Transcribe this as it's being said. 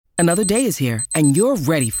Another day is here, and you're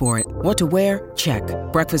ready for it. What to wear? Check.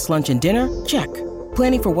 Breakfast, lunch, and dinner? Check.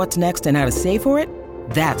 Planning for what's next and how to save for it?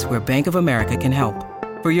 That's where Bank of America can help.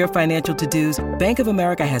 For your financial to-dos, Bank of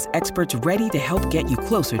America has experts ready to help get you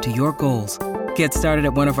closer to your goals. Get started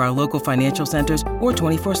at one of our local financial centers or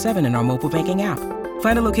 24/7 in our mobile banking app.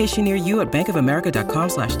 Find a location near you at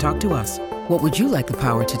bankofamerica.com/talktous. What would you like the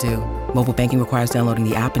power to do? Mobile banking requires downloading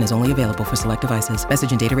the app and is only available for select devices.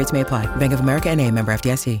 Message and data rates may apply. Bank of America N.A., member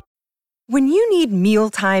FDIC. When you need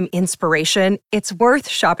mealtime inspiration, it's worth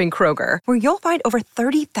shopping Kroger, where you'll find over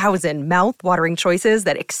 30,000 mouth-watering choices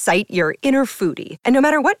that excite your inner foodie. And no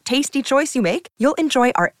matter what tasty choice you make, you'll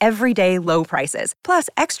enjoy our everyday low prices, plus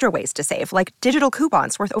extra ways to save, like digital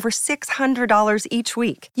coupons worth over $600 each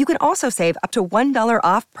week. You can also save up to $1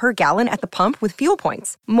 off per gallon at the pump with fuel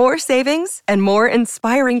points. More savings and more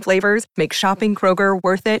inspiring flavors make shopping Kroger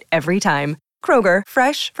worth it every time. Kroger,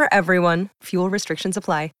 fresh for everyone. Fuel restrictions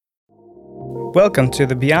apply. Welcome to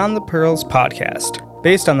the Beyond the Pearls podcast,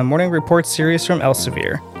 based on the Morning Report series from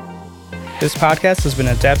Elsevier. This podcast has been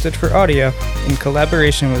adapted for audio in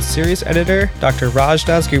collaboration with series editor Dr. Raj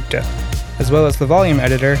Dasgupta, as well as the volume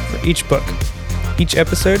editor for each book. Each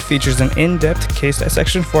episode features an in-depth case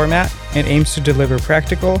dissection format and aims to deliver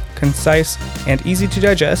practical, concise, and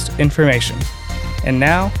easy-to-digest information. And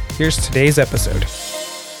now, here's today's episode.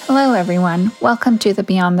 Hello, everyone. Welcome to the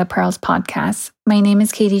Beyond the Pearls podcast. My name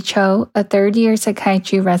is Katie Cho, a third-year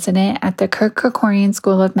psychiatry resident at the Kirk Kerkorian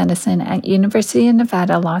School of Medicine at University of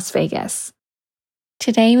Nevada, Las Vegas.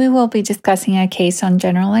 Today, we will be discussing a case on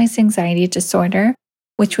generalized anxiety disorder,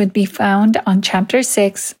 which would be found on Chapter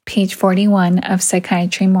 6, page 41 of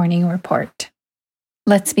Psychiatry Morning Report.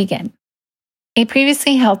 Let's begin. A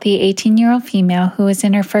previously healthy 18-year-old female who is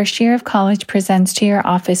in her first year of college presents to your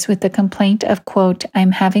office with the complaint of, quote,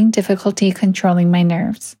 "I'm having difficulty controlling my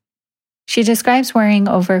nerves." She describes worrying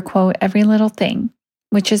over, quote, "every little thing,"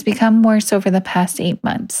 which has become worse over the past 8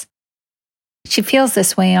 months. She feels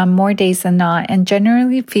this way on more days than not and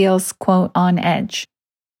generally feels, quote, "on edge,"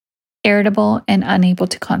 irritable and unable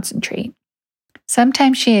to concentrate.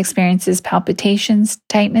 Sometimes she experiences palpitations,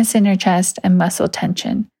 tightness in her chest, and muscle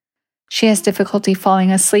tension. She has difficulty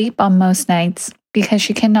falling asleep on most nights because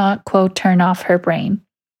she cannot, quote, "turn off her brain"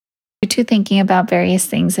 due to thinking about various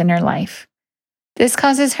things in her life. This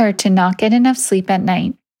causes her to not get enough sleep at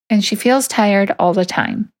night, and she feels tired all the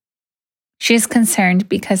time. She is concerned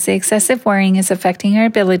because the excessive worrying is affecting her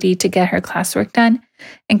ability to get her classwork done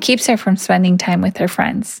and keeps her from spending time with her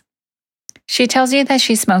friends. She tells you that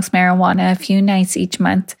she smokes marijuana a few nights each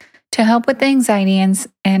month to help with the anxiety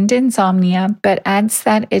and insomnia, but adds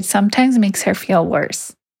that it sometimes makes her feel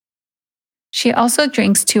worse. She also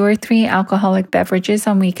drinks 2 or 3 alcoholic beverages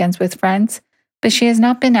on weekends with friends, but she has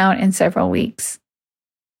not been out in several weeks.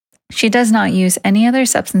 She does not use any other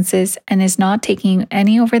substances and is not taking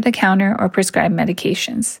any over-the-counter or prescribed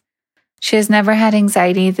medications. She has never had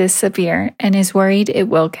anxiety this severe and is worried it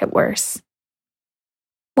will get worse.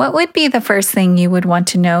 What would be the first thing you would want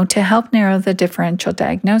to know to help narrow the differential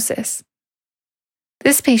diagnosis?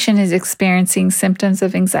 This patient is experiencing symptoms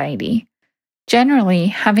of anxiety. Generally,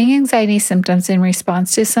 having anxiety symptoms in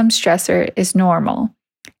response to some stressor is normal,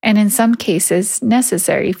 and in some cases,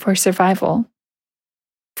 necessary for survival.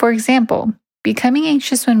 For example, becoming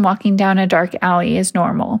anxious when walking down a dark alley is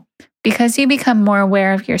normal because you become more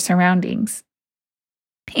aware of your surroundings.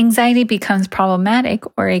 Anxiety becomes problematic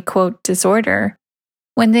or a, quote, disorder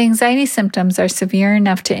when the anxiety symptoms are severe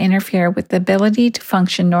enough to interfere with the ability to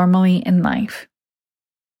function normally in life.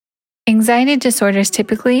 Anxiety disorders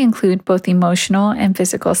typically include both emotional and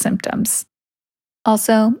physical symptoms.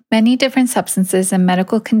 Also, many different substances and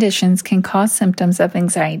medical conditions can cause symptoms of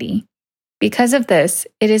anxiety. Because of this,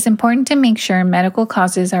 it is important to make sure medical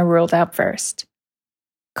causes are ruled out first.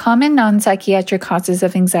 Common non-psychiatric causes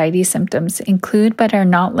of anxiety symptoms include but are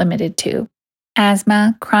not limited to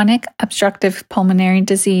asthma, chronic obstructive pulmonary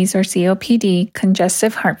disease or COPD,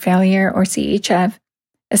 congestive heart failure or CHF,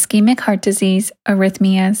 ischemic heart disease,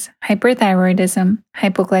 arrhythmias, hyperthyroidism,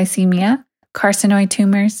 hypoglycemia, carcinoid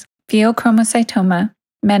tumors, pheochromocytoma,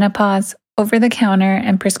 menopause, over-the-counter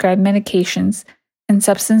and prescribed medications, and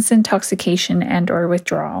substance intoxication and/or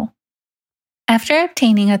withdrawal. After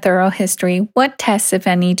obtaining a thorough history, what tests, if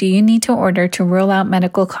any, do you need to order to rule out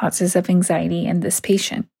medical causes of anxiety in this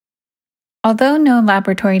patient? Although no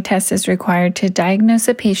laboratory test is required to diagnose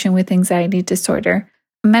a patient with anxiety disorder,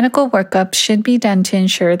 a medical workup should be done to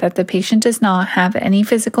ensure that the patient does not have any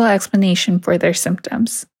physical explanation for their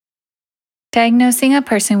symptoms. Diagnosing a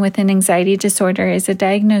person with an anxiety disorder is a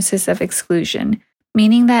diagnosis of exclusion,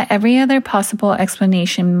 meaning that every other possible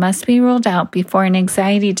explanation must be ruled out before an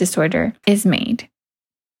anxiety disorder is made.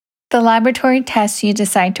 The laboratory tests you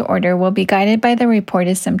decide to order will be guided by the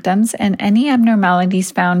reported symptoms and any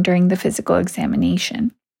abnormalities found during the physical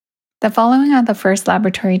examination. The following are the first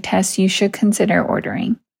laboratory tests you should consider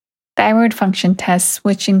ordering. Thyroid function tests,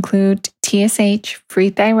 which include TSH, free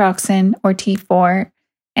thyroxine, or T4,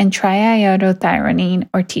 and triiodothyronine,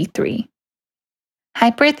 or T3.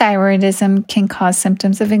 Hyperthyroidism can cause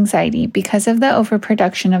symptoms of anxiety because of the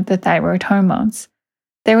overproduction of the thyroid hormones.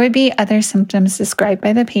 There would be other symptoms described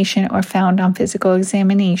by the patient or found on physical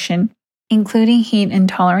examination, including heat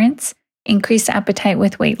intolerance, increased appetite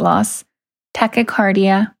with weight loss,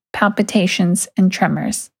 tachycardia, palpitations, and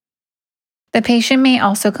tremors. The patient may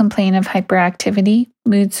also complain of hyperactivity,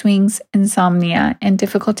 mood swings, insomnia, and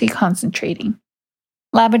difficulty concentrating.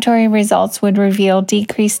 Laboratory results would reveal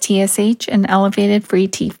decreased TSH and elevated free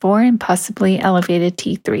T4 and possibly elevated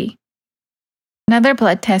T3. Another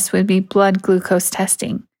blood test would be blood glucose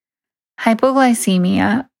testing.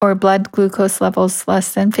 Hypoglycemia, or blood glucose levels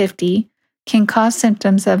less than 50, can cause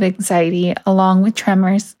symptoms of anxiety along with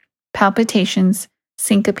tremors, palpitations,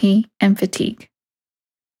 syncope, and fatigue.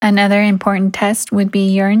 Another important test would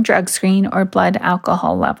be urine drug screen or blood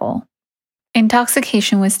alcohol level.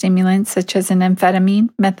 Intoxication with stimulants such as an amphetamine,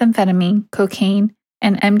 methamphetamine, cocaine,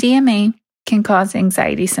 and MDMA can cause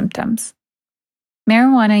anxiety symptoms.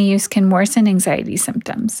 Marijuana use can worsen anxiety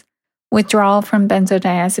symptoms. Withdrawal from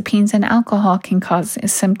benzodiazepines and alcohol can cause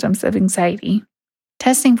symptoms of anxiety.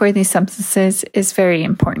 Testing for these substances is very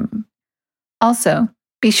important. Also,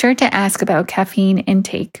 be sure to ask about caffeine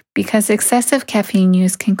intake because excessive caffeine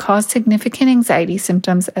use can cause significant anxiety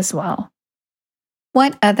symptoms as well.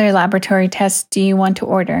 What other laboratory tests do you want to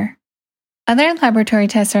order? Other laboratory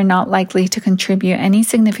tests are not likely to contribute any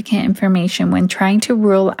significant information when trying to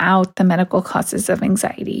rule out the medical causes of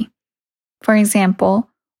anxiety. For example,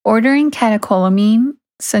 ordering catecholamine,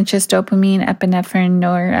 such as dopamine, epinephrine,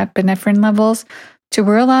 norepinephrine levels, to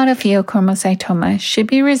rule out a pheochromocytoma should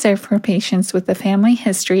be reserved for patients with a family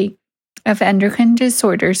history of endocrine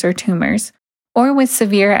disorders or tumors, or with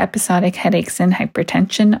severe episodic headaches and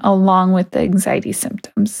hypertension along with the anxiety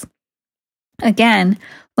symptoms. Again,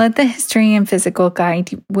 let the history and physical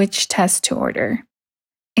guide which test to order.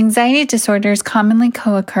 Anxiety disorders commonly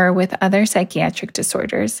co-occur with other psychiatric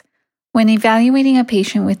disorders. When evaluating a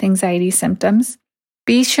patient with anxiety symptoms,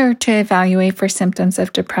 be sure to evaluate for symptoms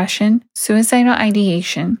of depression, suicidal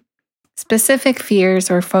ideation, specific fears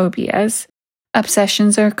or phobias,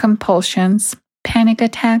 obsessions or compulsions, panic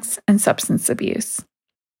attacks, and substance abuse.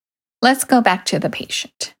 Let's go back to the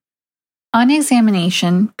patient. On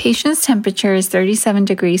examination, patient's temperature is 37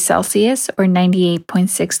 degrees Celsius or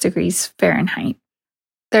 98.6 degrees Fahrenheit.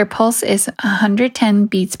 Their pulse is 110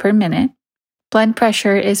 beats per minute. Blood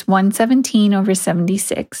pressure is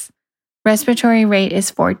 117/76. Respiratory rate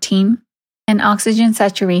is 14, and oxygen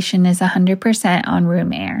saturation is 100% on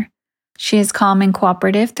room air. She is calm and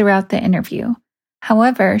cooperative throughout the interview.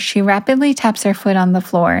 However, she rapidly taps her foot on the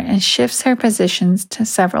floor and shifts her positions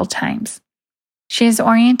several times. She is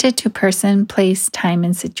oriented to person, place, time,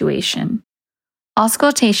 and situation.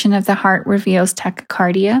 Auscultation of the heart reveals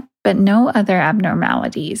tachycardia, but no other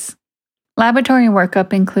abnormalities. Laboratory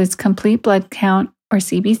workup includes complete blood count, or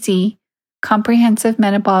CBC, comprehensive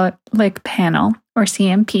metabolic panel, or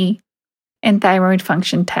CMP, and thyroid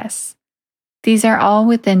function tests. These are all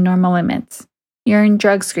within normal limits. Urine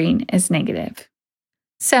drug screen is negative.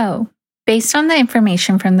 So, based on the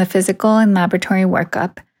information from the physical and laboratory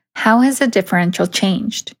workup, how has the differential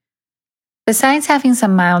changed? Besides having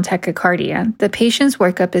some mild tachycardia, the patient's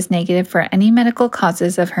workup is negative for any medical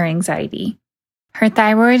causes of her anxiety. Her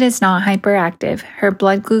thyroid is not hyperactive, her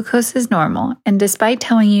blood glucose is normal, and despite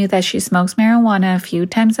telling you that she smokes marijuana a few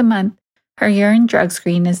times a month, her urine drug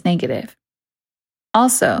screen is negative.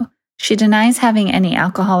 Also, she denies having any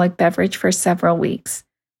alcoholic beverage for several weeks.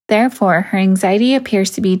 Therefore, her anxiety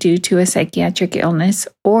appears to be due to a psychiatric illness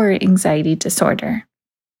or anxiety disorder.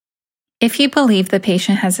 If you believe the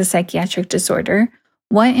patient has a psychiatric disorder,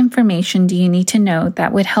 what information do you need to know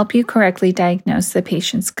that would help you correctly diagnose the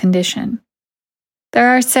patient's condition? There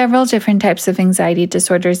are several different types of anxiety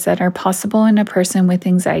disorders that are possible in a person with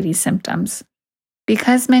anxiety symptoms.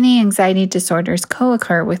 Because many anxiety disorders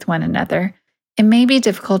co-occur with one another, it may be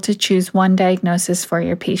difficult to choose one diagnosis for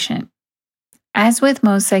your patient. As with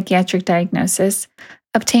most psychiatric diagnosis,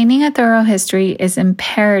 obtaining a thorough history is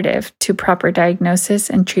imperative to proper diagnosis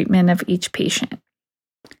and treatment of each patient.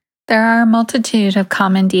 There are a multitude of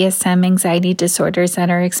common DSM anxiety disorders that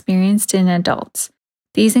are experienced in adults.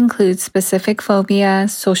 These include specific phobia,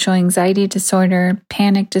 social anxiety disorder,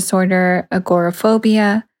 panic disorder,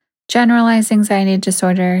 agoraphobia, generalized anxiety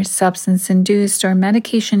disorder, substance-induced or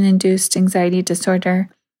medication-induced anxiety disorder,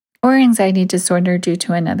 or anxiety disorder due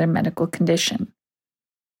to another medical condition.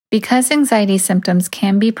 Because anxiety symptoms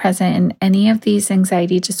can be present in any of these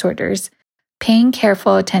anxiety disorders, paying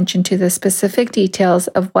careful attention to the specific details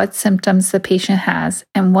of what symptoms the patient has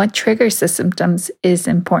and what triggers the symptoms is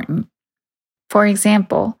important. For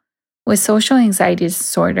example, with social anxiety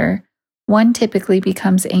disorder, one typically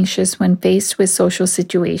becomes anxious when faced with social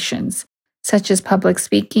situations, such as public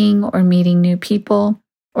speaking or meeting new people,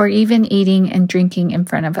 or even eating and drinking in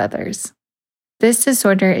front of others. This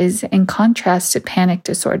disorder is in contrast to panic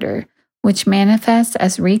disorder, which manifests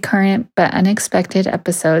as recurrent but unexpected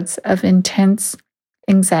episodes of intense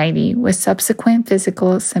anxiety with subsequent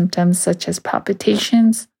physical symptoms such as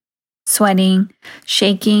palpitations, sweating,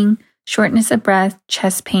 shaking, shortness of breath,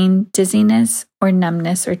 chest pain, dizziness, or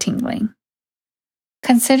numbness or tingling.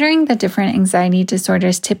 Considering the different anxiety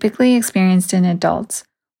disorders typically experienced in adults,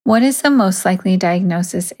 what is the most likely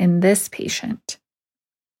diagnosis in this patient?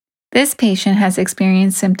 This patient has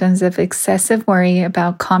experienced symptoms of excessive worry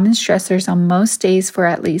about common stressors on most days for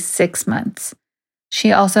at least 6 months.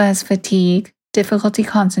 She also has fatigue, difficulty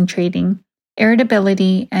concentrating,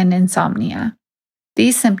 irritability, and insomnia.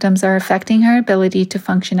 These symptoms are affecting her ability to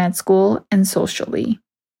function at school and socially.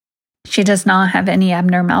 She does not have any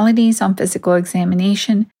abnormalities on physical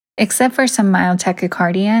examination, except for some mild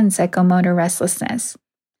tachycardia and psychomotor restlessness.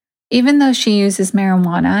 Even though she uses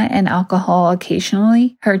marijuana and alcohol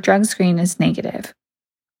occasionally, her drug screen is negative.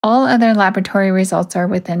 All other laboratory results are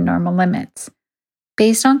within normal limits.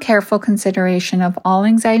 Based on careful consideration of all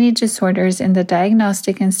anxiety disorders in the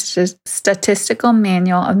Diagnostic and Statistical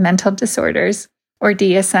Manual of Mental Disorders, or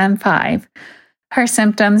DSM-5, her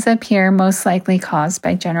symptoms appear most likely caused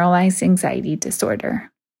by generalized anxiety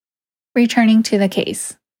disorder. Returning to the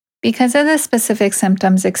case. Because of the specific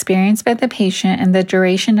symptoms experienced by the patient and the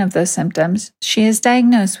duration of those symptoms, she is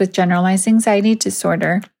diagnosed with generalized anxiety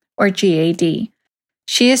disorder, or GAD.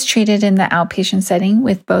 She is treated in the outpatient setting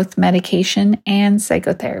with both medication and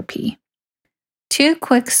psychotherapy. 2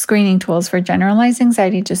 quick screening tools for generalized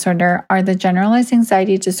anxiety disorder are the Generalized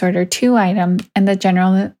Anxiety Disorder 2 item and the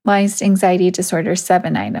Generalized Anxiety Disorder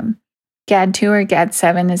 7 item. GAD-2 or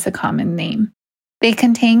GAD-7 is the common name. They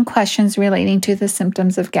contain questions relating to the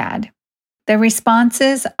symptoms of GAD. The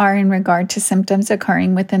responses are in regard to symptoms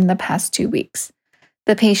occurring within the past 2 weeks.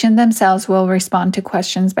 The patient themselves will respond to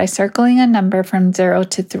questions by circling a number from 0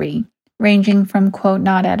 to 3, ranging from, quote,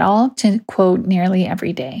 not at all to, quote, nearly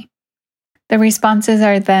every day. The responses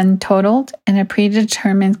are then totaled, and a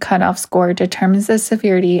predetermined cutoff score determines the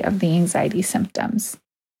severity of the anxiety symptoms.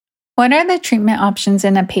 What are the treatment options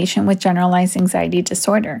in a patient with generalized anxiety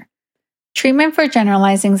disorder? Treatment for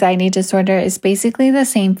generalized anxiety disorder is basically the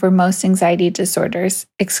same for most anxiety disorders,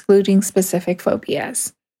 excluding specific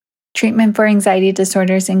phobias. Treatment for anxiety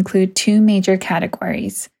disorders include 2 major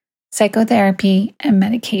categories: psychotherapy and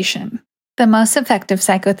medication. The most effective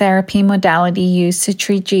psychotherapy modality used to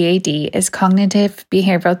treat GAD is cognitive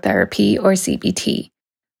behavioral therapy, or CBT.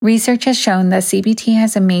 Research has shown that CBT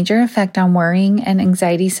has a major effect on worrying and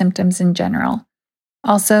anxiety symptoms in general.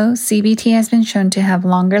 Also, CBT has been shown to have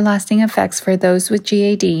longer-lasting effects for those with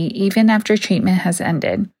GAD even after treatment has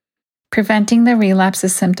ended, preventing the relapse of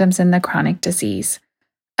symptoms in the chronic disease.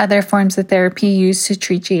 Other forms of therapy used to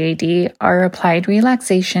treat GAD are applied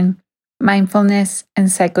relaxation, mindfulness, and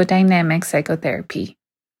psychodynamic psychotherapy.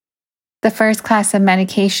 The first class of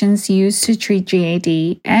medications used to treat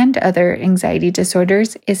GAD and other anxiety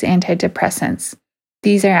disorders is antidepressants.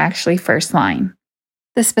 These are actually first line.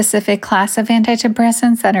 The specific class of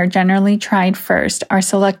antidepressants that are generally tried first are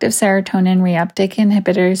selective serotonin reuptake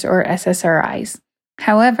inhibitors, or SSRIs.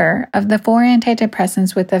 However, of the 4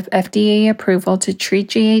 antidepressants with the FDA approval to treat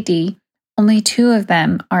GAD, only 2 of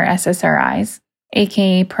them are SSRIs,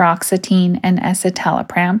 aka paroxetine and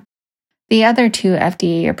escitalopram. The other 2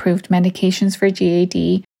 FDA-approved medications for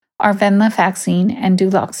GAD are venlafaxine and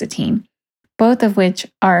duloxetine, both of which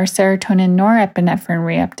are serotonin norepinephrine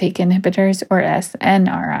reuptake inhibitors, or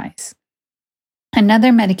SNRIs.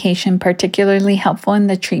 Another medication particularly helpful in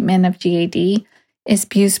the treatment of GAD is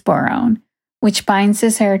buspirone, which binds to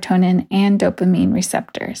serotonin and dopamine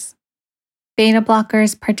receptors. Beta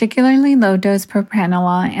blockers, particularly low-dose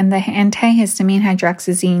propranolol and the antihistamine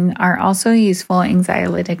hydroxyzine, are also useful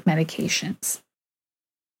anxiolytic medications.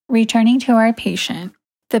 Returning to our patient,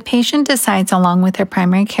 the patient decides along with her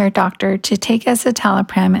primary care doctor to take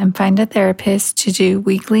escitalopram and find a therapist to do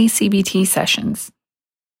weekly CBT sessions.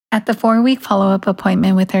 At the 4-week follow-up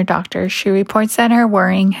appointment with her doctor, she reports that her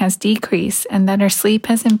worrying has decreased and that her sleep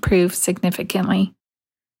has improved significantly.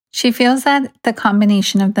 She feels that the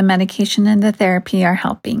combination of the medication and the therapy are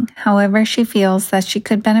helping. However, she feels that she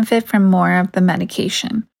could benefit from more of the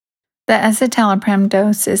medication. The escitalopram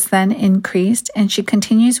dose is then increased, and she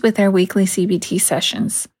continues with her weekly CBT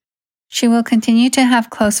sessions. She will continue to have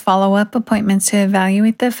close follow-up appointments to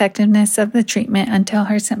evaluate the effectiveness of the treatment until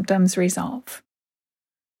her symptoms resolve.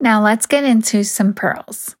 Now let's get into some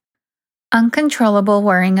pearls. Uncontrollable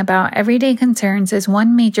worrying about everyday concerns is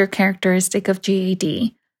one major characteristic of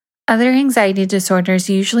GAD. Other anxiety disorders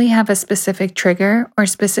usually have a specific trigger or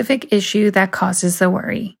specific issue that causes the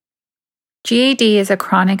worry. GAD is a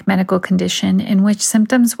chronic medical condition in which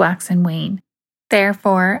symptoms wax and wane.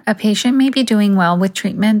 Therefore, a patient may be doing well with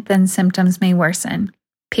treatment, then symptoms may worsen.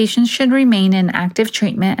 Patients should remain in active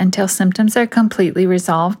treatment until symptoms are completely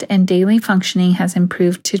resolved and daily functioning has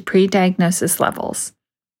improved to pre-diagnosis levels.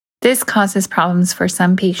 This causes problems for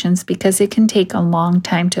some patients because it can take a long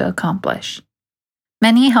time to accomplish.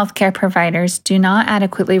 Many healthcare providers do not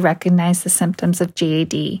adequately recognize the symptoms of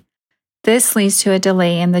GAD. This leads to a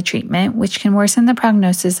delay in the treatment, which can worsen the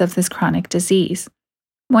prognosis of this chronic disease.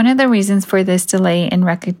 One of the reasons for this delay in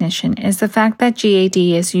recognition is the fact that GAD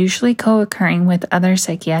is usually co-occurring with other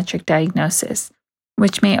psychiatric diagnoses,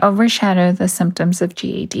 which may overshadow the symptoms of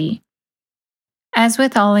GAD. As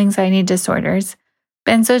with all anxiety disorders,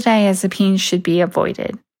 benzodiazepines should be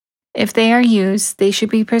avoided. If they are used, they should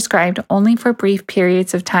be prescribed only for brief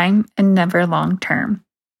periods of time and never long-term.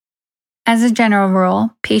 As a general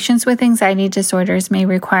rule, patients with anxiety disorders may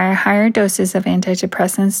require higher doses of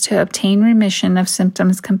antidepressants to obtain remission of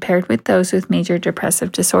symptoms compared with those with major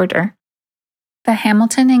depressive disorder. The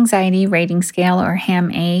Hamilton Anxiety Rating Scale, or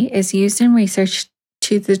HAM-A, is used in research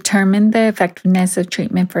to determine the effectiveness of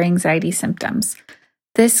treatment for anxiety symptoms.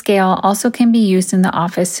 This scale also can be used in the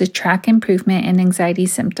office to track improvement in anxiety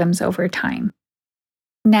symptoms over time.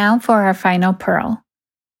 Now for our final pearl.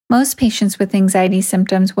 Most patients with anxiety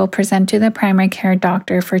symptoms will present to the primary care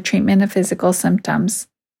doctor for treatment of physical symptoms.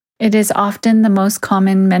 It is often the most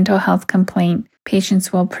common mental health complaint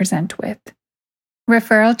patients will present with.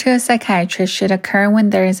 Referral to a psychiatrist should occur when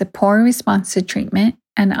there is a poor response to treatment,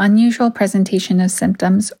 an unusual presentation of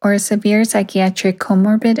symptoms, or a severe psychiatric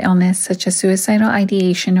comorbid illness such as suicidal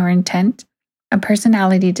ideation or intent, a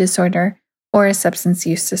personality disorder, or a substance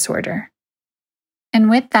use disorder. And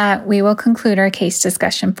with that, we will conclude our case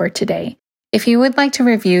discussion for today. If you would like to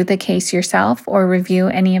review the case yourself or review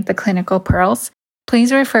any of the clinical pearls,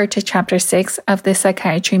 please refer to Chapter 6 of the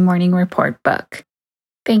Psychiatry Morning Report book.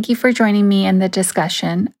 Thank you for joining me in the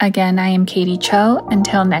discussion. Again, I am Katie Cho.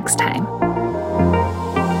 Until next time.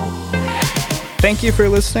 Thank you for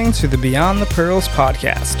listening to the Beyond the Pearls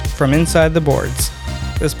podcast from Inside the Boards.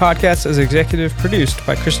 This podcast is executive produced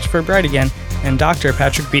by Christopher Brightigan and Dr.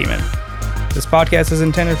 Patrick Beeman. This podcast is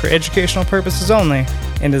intended for educational purposes only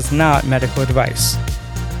and is not medical advice.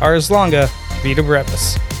 Ars longa, vita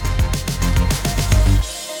brevis.